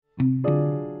Hello,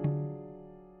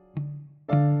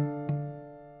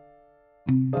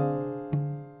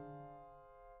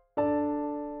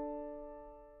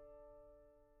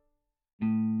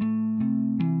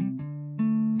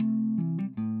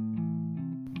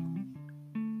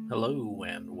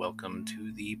 and welcome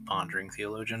to the Pondering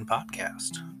Theologian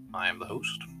podcast. I am the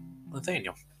host,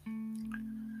 Nathaniel.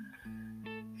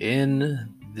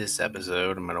 In this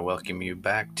episode, I'm going to welcome you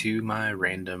back to my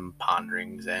random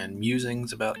ponderings and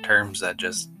musings about terms that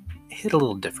just hit a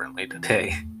little differently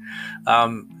today.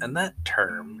 And that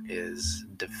term is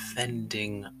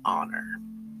defending honor.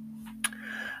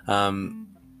 I'm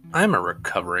a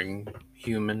recovering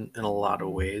human in a lot of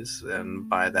ways, and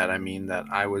by that I mean that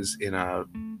I was in a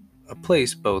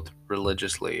place both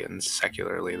religiously and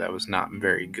secularly that was not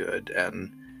very good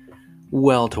and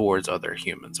well towards other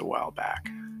humans a while back.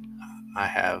 I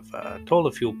have told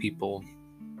a few people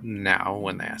now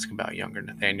when they ask about younger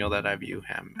Nathaniel that I view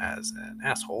him as an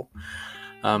asshole.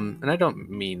 And I don't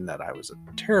mean that I was a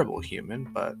terrible human,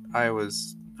 but I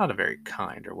was not a very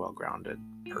kind or well-grounded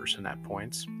person at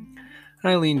points. And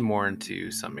I leaned more into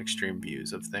some extreme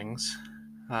views of things.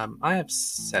 I have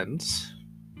since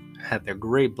had the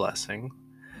great blessing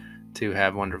to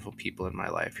have wonderful people in my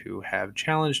life who have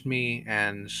challenged me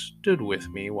and stood with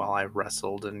me while I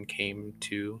wrestled and came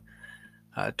to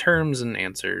terms and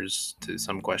answers to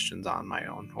some questions on my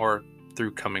own, or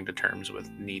through coming to terms with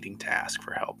needing to ask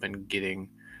for help and getting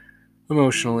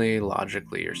emotionally,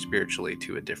 logically, or spiritually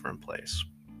to a different place.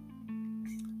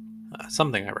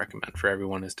 Something I recommend for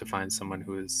everyone is to find someone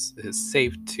who is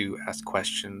safe to ask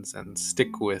questions and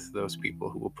stick with those people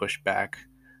who will push back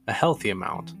a healthy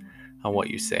amount on what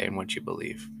you say and what you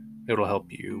believe. It'll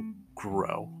help you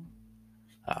grow.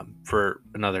 For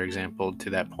another example to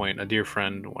that point, a dear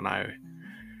friend, when I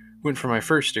went for my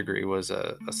first degree, was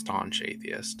a staunch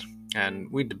atheist.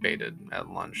 And we debated at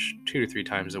lunch 2 to 3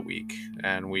 times a week,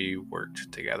 and we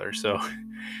worked together. So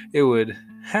it would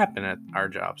happen at our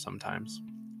job sometimes.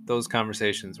 Those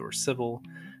conversations were civil,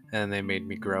 and they made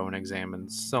me grow and examine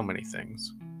so many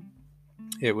things.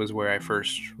 It was where I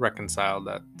first reconciled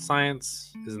that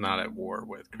science is not at war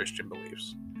with Christian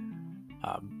beliefs.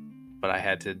 But I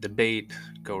had to debate,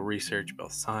 go research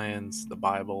both science, the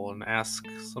Bible, and ask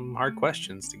some hard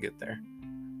questions to get there.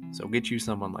 So get you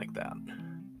someone like that.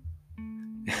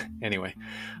 Anyway,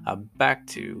 back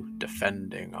to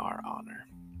defending our honor,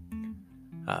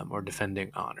 or defending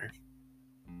honor.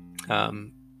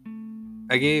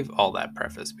 I gave all that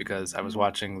preface because I was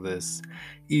watching this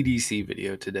EDC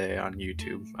video today on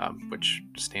YouTube, which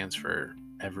stands for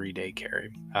Everyday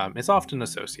Carry. It's often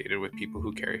associated with people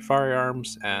who carry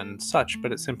firearms and such,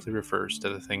 but it simply refers to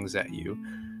the things that you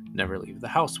never leave the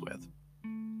house with.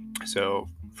 So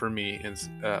for me,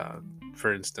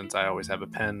 for instance, I always have a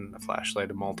pen, a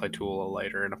flashlight, a multi-tool, a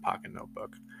lighter, and a pocket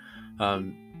notebook.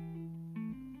 And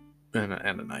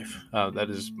a knife.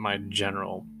 That is my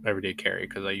general everyday carry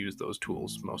because I use those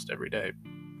tools most every day.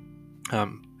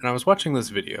 And I was watching this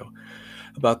video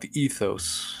about the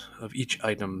ethos of each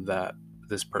item that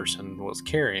this person was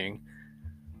carrying.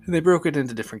 And they broke it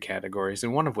into different categories,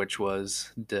 and one of which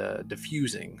was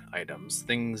diffusing items,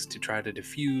 things to try to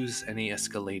diffuse any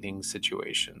escalating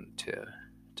situation, to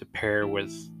pair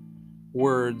with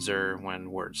words or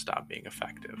when words stop being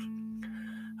effective.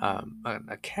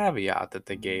 A caveat that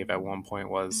they gave at one point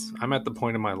was, I'm at the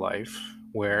point in my life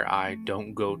where I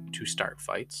don't go to start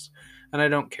fights, and I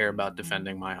don't care about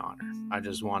defending my honor. I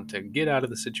just want to get out of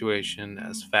the situation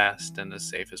as fast and as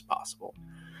safe as possible.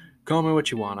 Call me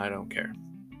what you want, I don't care.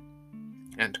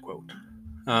 End quote.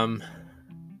 And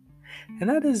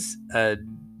that is a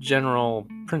general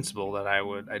principle that I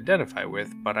would identify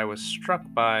with, but I was struck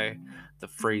by the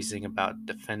phrasing about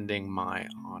defending my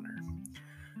honor.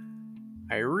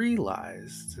 I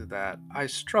realized that I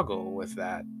struggle with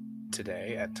that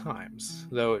today at times,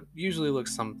 though it usually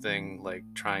looks something like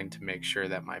trying to make sure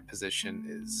that my position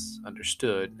is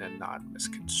understood and not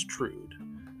misconstrued.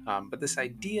 But this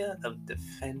idea of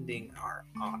defending our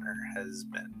honor has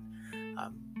been,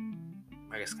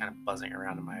 I guess, kind of buzzing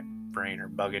around in my brain or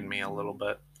bugging me a little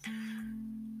bit.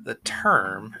 The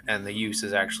term and the use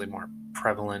is actually more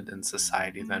prevalent in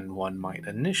society than one might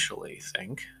initially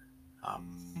think.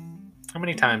 How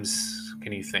many times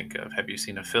can you think of, have you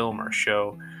seen a film or a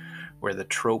show where the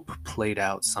trope played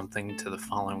out something to the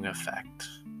following effect?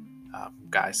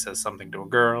 Guy says something to a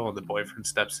girl, and the boyfriend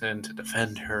steps in to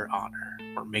defend her honor,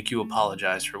 or make you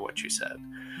apologize for what you said.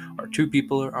 Or two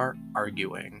people are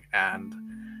arguing, and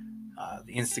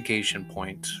the instigation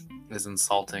point is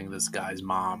insulting this guy's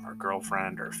mom or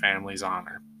girlfriend or family's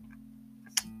honor.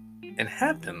 It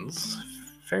happens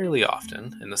fairly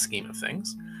often in the scheme of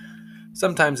things,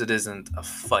 Sometimes it isn't a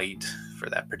fight for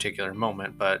that particular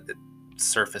moment, but it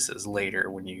surfaces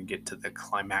later when you get to the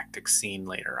climactic scene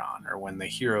later on, or when the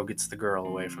hero gets the girl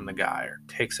away from the guy, or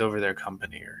takes over their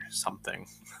company, or something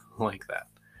like that.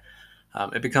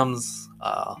 It becomes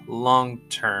a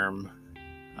long-term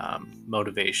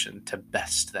motivation to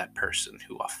best that person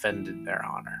who offended their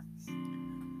honor.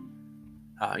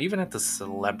 Even at the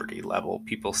celebrity level,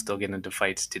 people still get into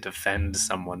fights to defend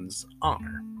someone's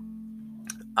honor.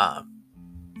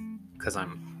 Because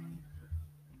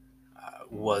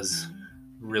was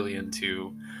really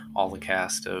into all the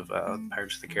cast of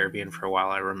Pirates of the Caribbean for a while.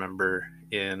 I remember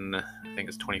in, I think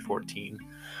it's 2014,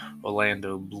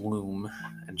 Orlando Bloom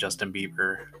and Justin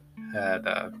Bieber had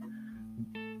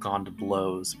gone to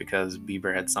blows because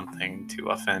Bieber had something to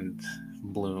offend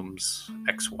Bloom's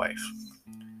ex-wife.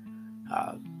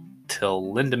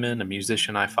 Till Lindemann, a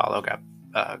musician I follow, got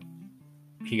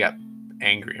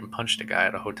angry and punched a guy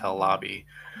at a hotel lobby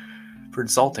for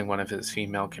insulting one of his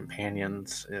female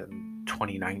companions in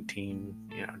 2019.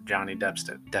 Johnny Depp's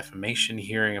defamation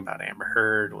hearing about Amber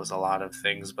Heard was a lot of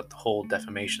things, but the whole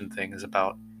defamation thing is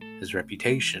about his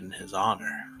reputation, his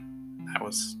honor. That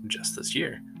was just this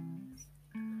year.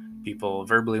 People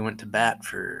verbally went to bat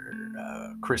for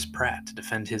Chris Pratt to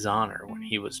defend his honor when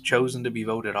he was chosen to be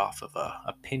voted off of an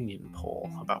opinion poll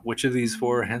about which of these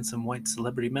 4 handsome white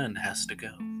celebrity men has to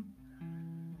go.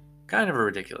 Kind of a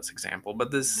ridiculous example,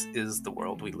 but this is the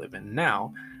world we live in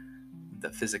now. The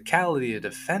physicality of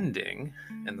defending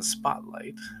in the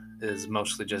spotlight is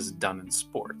mostly just done in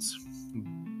sports.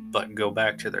 But go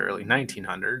back to the early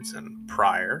 1900s and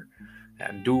prior,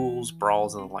 and duels,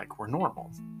 brawls, and the like were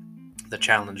normal. The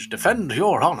challenge, "Defend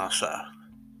your honor, sir,"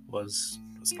 was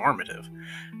normative,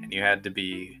 and you had to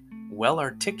be well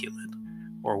articulate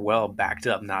or well backed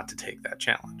up not to take that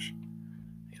challenge.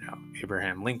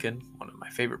 Abraham Lincoln, one of my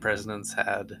favorite presidents,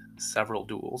 had several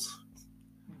duels.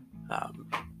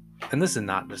 And this is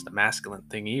not just a masculine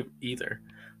thing either.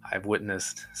 I've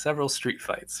witnessed several street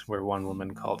fights where one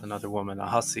woman called another woman a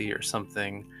hussy or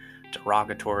something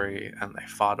derogatory, and they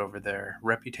fought over their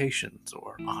reputations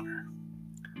or honor.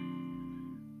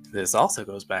 This also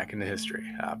goes back into history.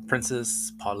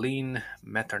 Princess Pauline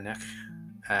Metternich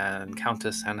and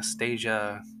Countess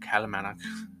Anastasia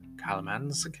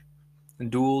Kalamansk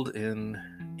dueled in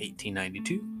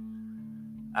 1892.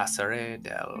 Acere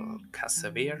del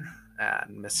Casevier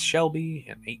and Miss Shelby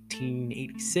in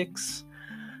 1886.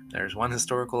 There's one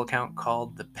historical account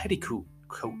called the Petticoat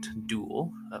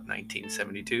Duel of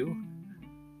 1972,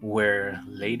 where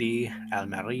Lady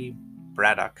Almarie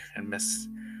Braddock and Miss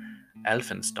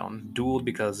Elphinstone dueled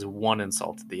because one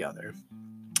insulted the other.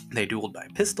 They dueled by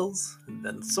pistols,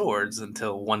 then swords,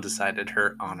 until one decided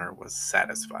her honor was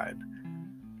satisfied,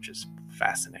 which is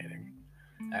fascinating.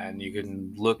 And you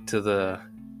can look to the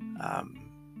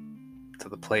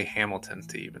play Hamilton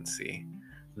to even see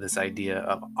this idea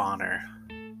of honor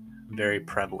very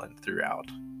prevalent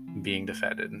throughout, being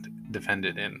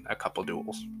defended in a couple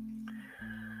duels.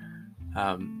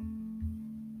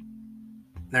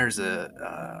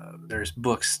 There's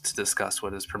books to discuss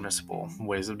what is permissible,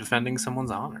 ways of defending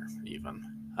someone's honor, even.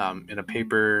 In a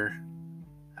paper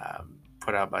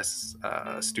put out by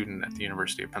a student at the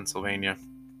University of Pennsylvania,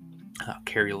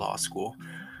 Carey Law School,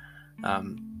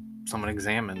 someone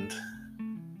examined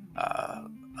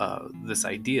this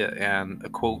idea, and a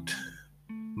quote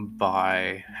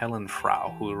by Helen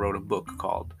Frau, who wrote a book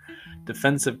called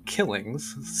Defensive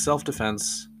Killings,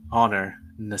 Self-Defense, Honor,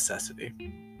 Necessity.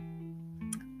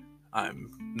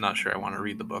 I'm not sure I want to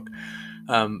read the book,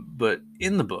 but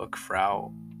in the book,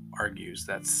 Frau argues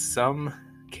that some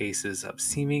cases of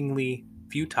seemingly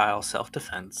futile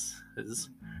self-defenses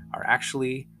are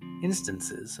actually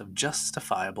instances of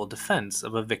justifiable defense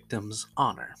of a victim's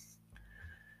honor.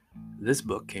 This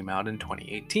book came out in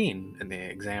 2018, and the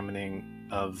examining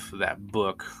of that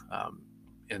book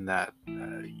in that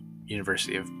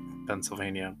University of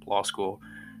Pennsylvania Law School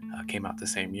came out the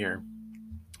same year.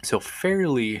 So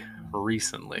fairly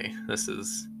recently, this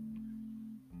is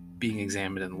being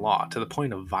examined in law. To the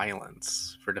point of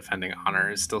violence for defending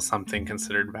honor is still something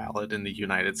considered valid in the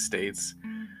United States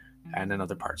and in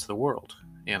other parts of the world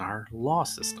in our law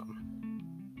system.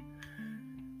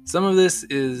 Some of this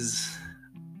is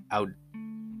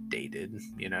outdated,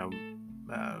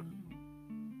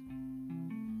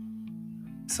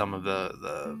 some of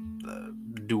the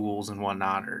duels and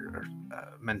whatnot or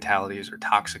mentalities or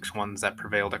toxic ones that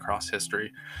prevailed across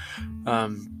history.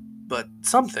 But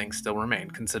some things still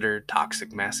remain. Consider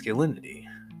toxic masculinity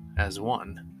as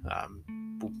one,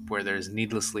 where there's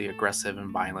needlessly aggressive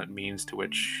and violent means to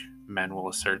which men will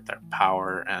assert their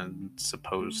power and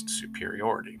supposed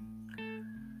superiority.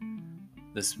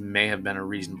 This may have been a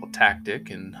reasonable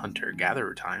tactic in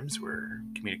hunter-gatherer times where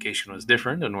communication was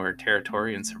different and where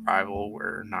territory and survival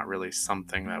were not really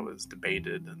something that was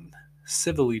debated and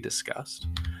civilly discussed.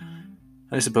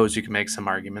 I suppose you can make some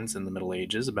arguments in the Middle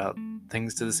Ages about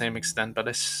things to the same extent, but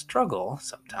I struggle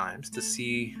sometimes to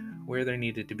see where there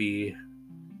needed to be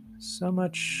so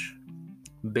much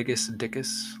Bigus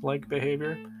Dickus-like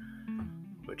behavior,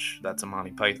 which that's a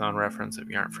Monty Python reference if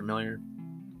you aren't familiar.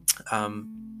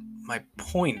 My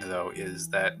point, though, is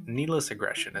that needless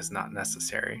aggression is not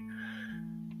necessary.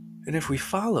 And if we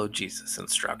follow Jesus'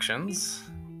 instructions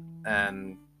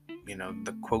and,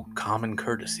 the quote, common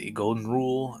courtesy, golden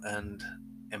rule, and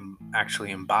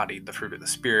actually embodied the fruit of the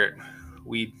Spirit,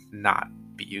 we'd not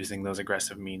be using those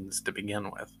aggressive means to begin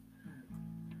with.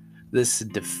 This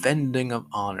defending of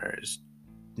honor is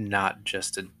not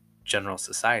just a general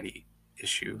society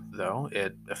issue, though.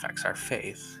 It affects our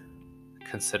faith.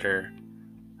 Consider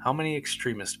how many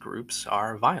extremist groups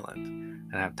are violent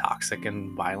and have toxic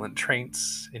and violent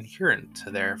traits inherent to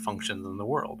their functions in the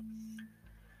world.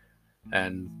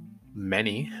 And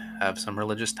many have some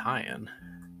religious tie-in.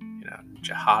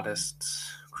 Jihadists,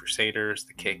 crusaders,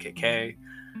 the KKK.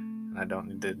 And I don't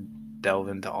need to delve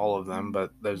into all of them,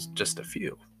 but there's just a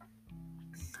few.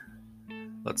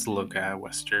 Let's look at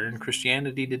Western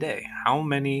Christianity today. How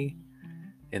many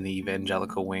in the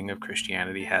evangelical wing of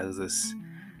Christianity has this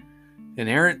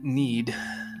inherent need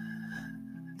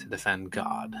to defend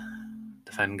God,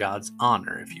 defend God's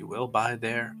honor, if you will, by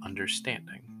their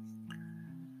understanding?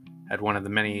 At one of the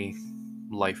many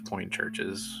Life Point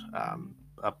churches,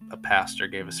 a pastor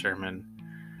gave a sermon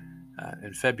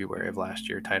in February of last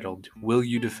year titled, "Will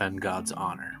You Defend God's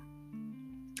Honor?"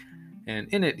 And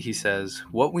in it, he says,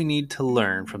 what we need to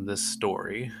learn from this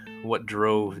story, what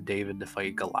drove David to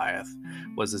fight Goliath,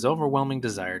 was his overwhelming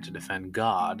desire to defend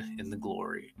God in the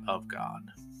glory of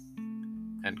God.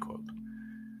 End quote.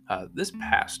 This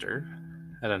pastor,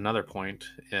 at another point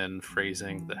in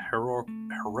phrasing the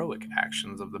heroic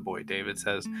actions of the boy David,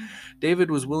 says,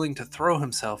 David was willing to throw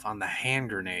himself on the hand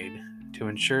grenade to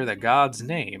ensure that God's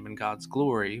name and God's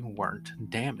glory weren't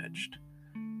damaged.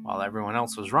 While everyone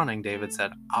else was running, David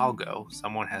said, I'll go.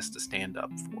 Someone has to stand up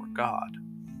for God.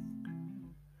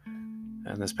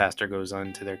 And this pastor goes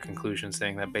on to their conclusion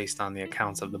saying that based on the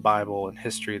accounts of the Bible and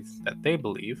history that they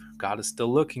believe, God is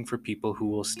still looking for people who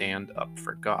will stand up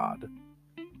for God.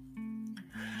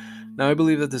 Now, I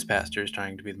believe that this pastor is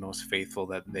trying to be the most faithful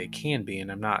that they can be,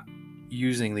 and I'm not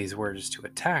using these words to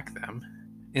attack them.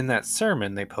 In that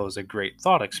sermon, they pose a great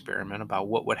thought experiment about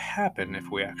what would happen if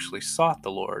we actually sought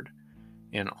the Lord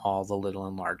in all the little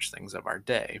and large things of our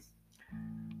day.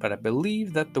 But I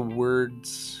believe that the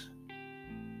words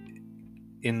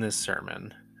in this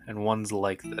sermon, and ones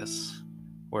like this,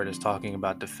 where it is talking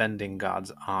about defending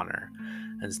God's honor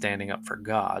and standing up for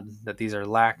God, that these are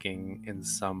lacking in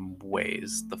some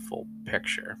ways the full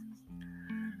picture.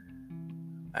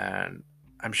 And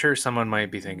I'm sure someone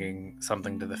might be thinking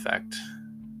something to the effect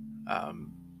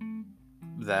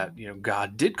that,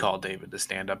 God did call David to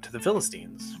stand up to the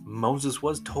Philistines. Moses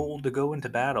was told to go into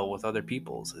battle with other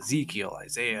peoples. Ezekiel,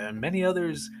 Isaiah, and many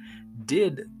others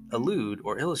did allude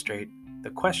or illustrate the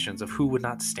questions of who would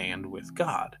not stand with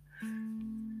God.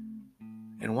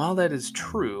 And while that is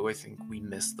true, I think we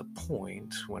miss the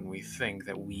point when we think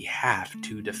that we have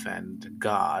to defend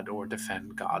God or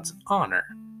defend God's honor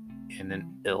in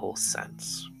an ill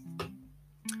sense.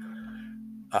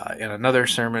 In another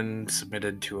sermon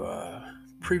submitted to a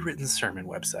pre-written sermon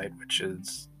website, which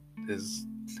is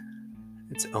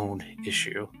its own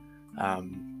issue,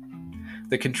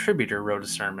 the contributor wrote a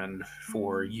sermon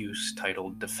for use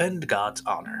titled Defend God's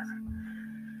Honor.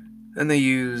 And they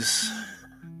use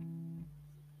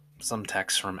some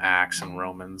texts from Acts and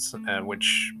Romans,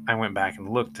 which I went back and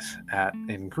looked at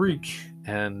in Greek,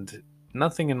 and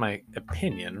nothing in my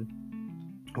opinion,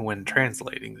 when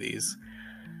translating these,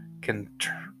 can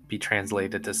be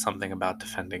translated to something about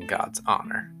defending God's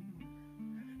honor.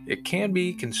 It can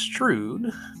be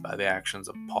construed by the actions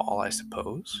of Paul, I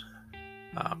suppose,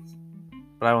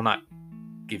 but I will not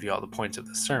give you all the points of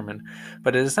the sermon,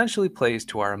 but it essentially plays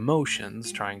to our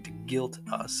emotions, trying to guilt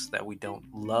us that we don't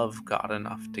love God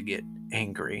enough to get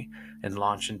angry and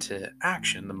launch into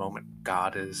action the moment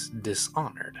God is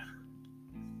dishonored.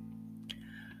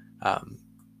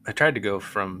 I tried to go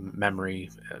from memory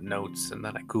notes, and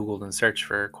then I Googled and searched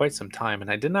for quite some time,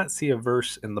 and I did not see a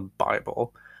verse in the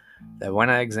Bible that when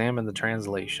I examined the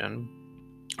translation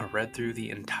or read through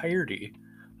the entirety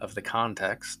of the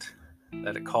context,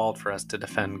 that it called for us to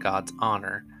defend God's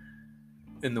honor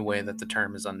in the way that the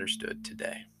term is understood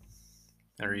today,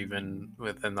 or even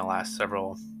within the last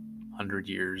several hundred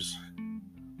years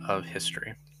of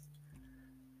history.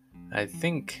 I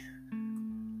think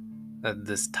that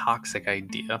this toxic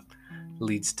idea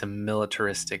leads to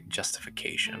militaristic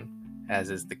justification, as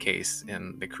is the case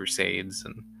in the Crusades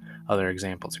and other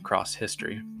examples across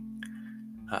history.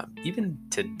 Even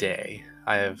today,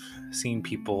 I have seen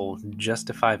people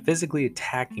justify physically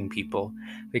attacking people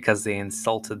because they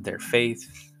insulted their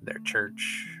faith, their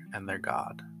church, and their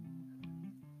God.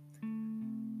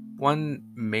 One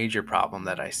major problem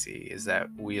that I see is that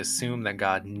we assume that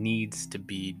God needs to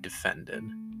be defended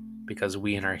because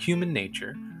we, in our human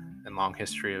nature and long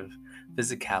history of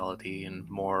physicality and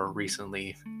more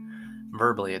recently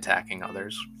verbally attacking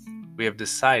others, we have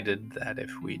decided that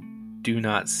if we do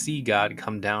not see God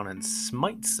come down and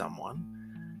smite someone,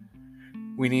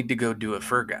 we need to go do it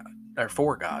for God.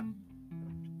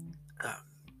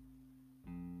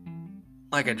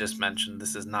 Like I just mentioned,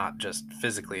 this is not just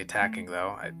physically attacking,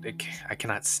 though. I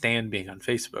cannot stand being on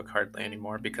Facebook hardly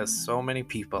anymore because so many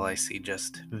people I see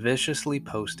just viciously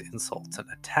post insults and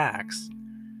attacks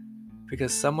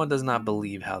because someone does not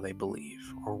believe how they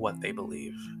believe or what they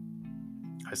believe.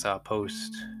 I saw a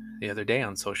post the other day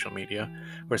on social media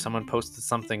where someone posted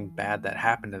something bad that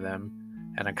happened to them,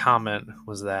 and a comment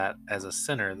was that as a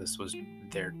sinner, this was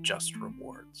their just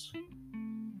rewards.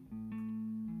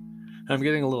 I'm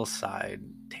getting a little side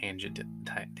tangenty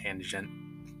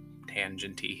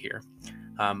here.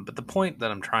 But the point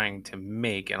that I'm trying to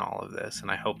make in all of this,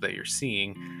 and I hope that you're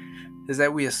seeing, is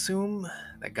that we assume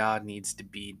that God needs to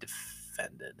be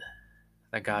defended,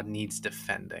 that God needs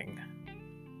defending.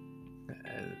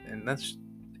 And that's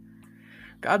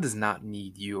God does not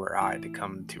need you or I to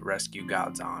come to rescue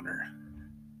God's honor.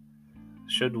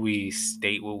 Should we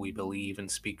state what we believe and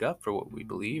speak up for what we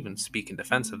believe and speak in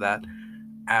defense of that?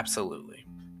 Absolutely.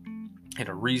 In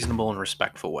a reasonable and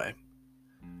respectful way.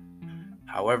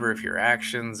 However, if your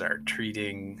actions are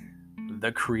treating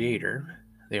the Creator,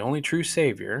 the only true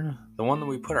Savior, the one that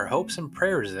we put our hopes and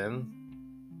prayers in,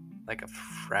 like a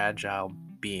fragile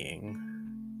being,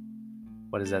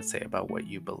 what does that say about what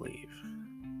you believe?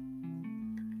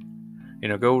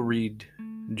 Go read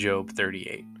Job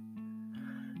 38.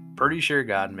 Pretty sure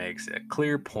God makes a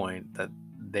clear point that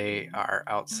they are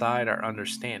outside our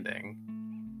understanding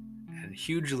and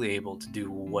hugely able to do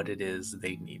what it is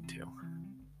they need to.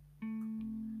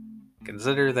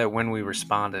 Consider that when we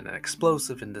respond in an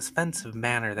explosive and defensive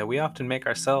manner, that we often make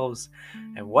ourselves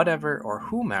and whatever or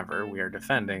whomever we are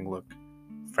defending look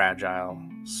fragile,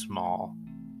 small,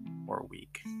 or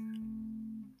weak.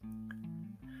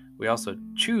 We also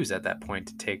choose at that point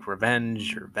to take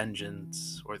revenge or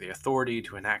vengeance or the authority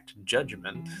to enact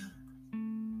judgment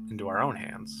into our own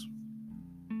hands.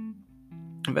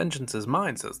 Vengeance is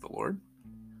mine, says the Lord.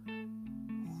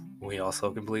 We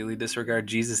also completely disregard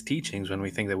Jesus' teachings when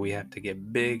we think that we have to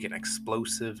get big and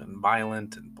explosive and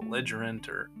violent and belligerent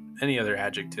or any other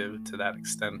adjective to that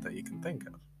extent that you can think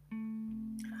of.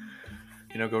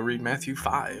 Go read Matthew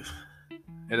 5.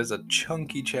 It is a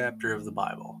chunky chapter of the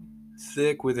Bible,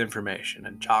 thick with information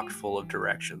and chock full of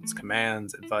directions,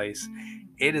 commands, advice.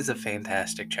 It is a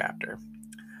fantastic chapter.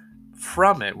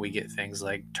 From it, we get things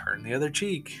like turn the other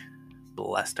cheek,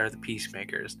 blessed are the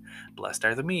peacemakers, blessed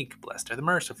are the meek, blessed are the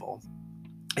merciful.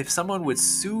 If someone would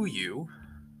sue you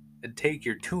and take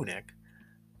your tunic,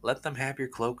 let them have your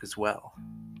cloak as well.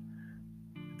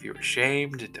 If you are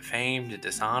shamed, defamed,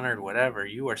 dishonored, whatever,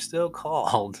 you are still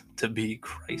called to be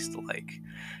Christ-like.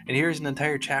 And here's an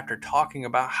entire chapter talking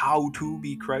about how to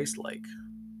be Christ-like.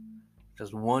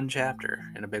 Just one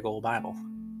chapter in a big old Bible.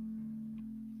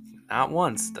 Not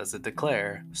once does it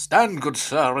declare, stand good,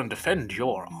 sir, and defend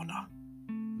your honor.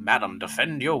 Madam,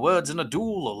 defend your words in a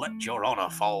duel, or let your honor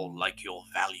fall like your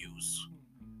values.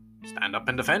 Stand up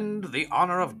and defend the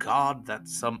honor of God that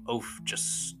some oaf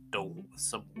just stole with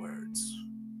some words.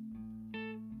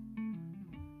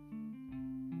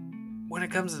 When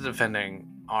it comes to defending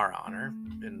our honor,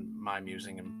 in my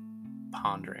musing and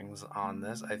ponderings on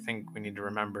this, I think we need to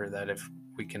remember that if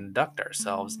we conduct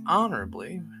ourselves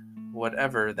honorably,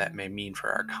 whatever that may mean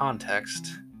for our context,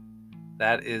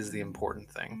 that is the important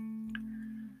thing.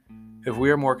 If we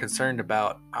are more concerned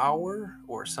about our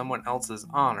or someone else's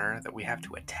honor that we have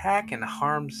to attack and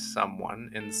harm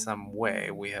someone in some way,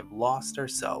 we have lost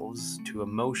ourselves to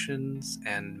emotions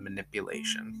and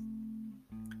manipulation.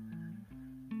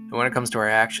 And when it comes to our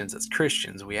actions as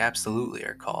Christians, we absolutely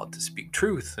are called to speak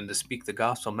truth and to speak the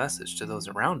gospel message to those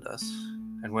around us.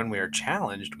 And when we are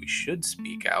challenged, we should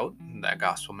speak out that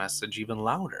gospel message even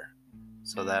louder,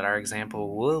 so that our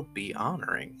example will be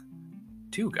honoring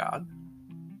to God.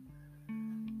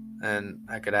 And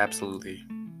I could absolutely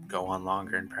go on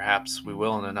longer, and perhaps we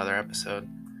will in another episode.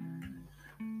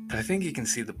 But I think you can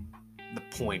see the the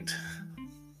point.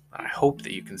 I hope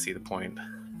that you can see the point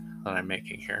that I'm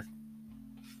making here.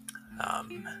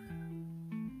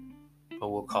 But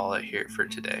we'll call it here for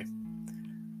today.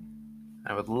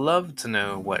 I would love to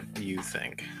know what you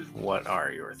think. What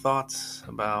are your thoughts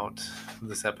about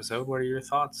this episode? What are your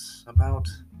thoughts about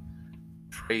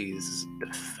phrase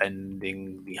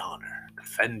defending the honor?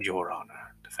 Defend your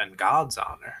honor. Defend God's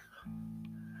honor.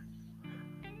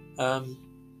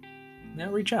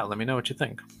 Reach out. Let me know what you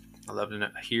think. I'd love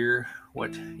to hear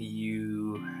what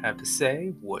you have to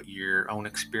say, what your own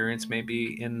experience may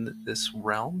be in this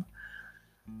realm.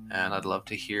 And I'd love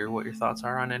to hear what your thoughts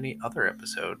are on any other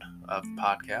episode of the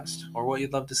podcast, or what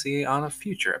you'd love to see on a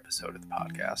future episode of the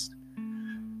podcast.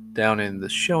 Down in the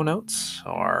show notes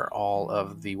are all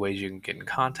of the ways you can get in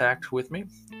contact with me.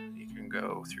 You can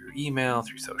go through email,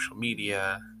 through social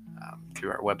media,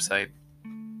 through our website.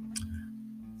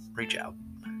 Reach out.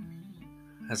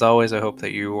 As always, I hope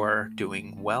that you are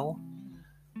doing well.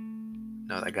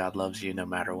 Know that God loves you no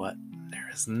matter what. There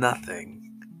is nothing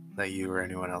that you or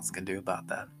anyone else can do about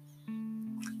that.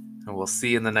 And we'll see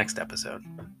you in the next episode.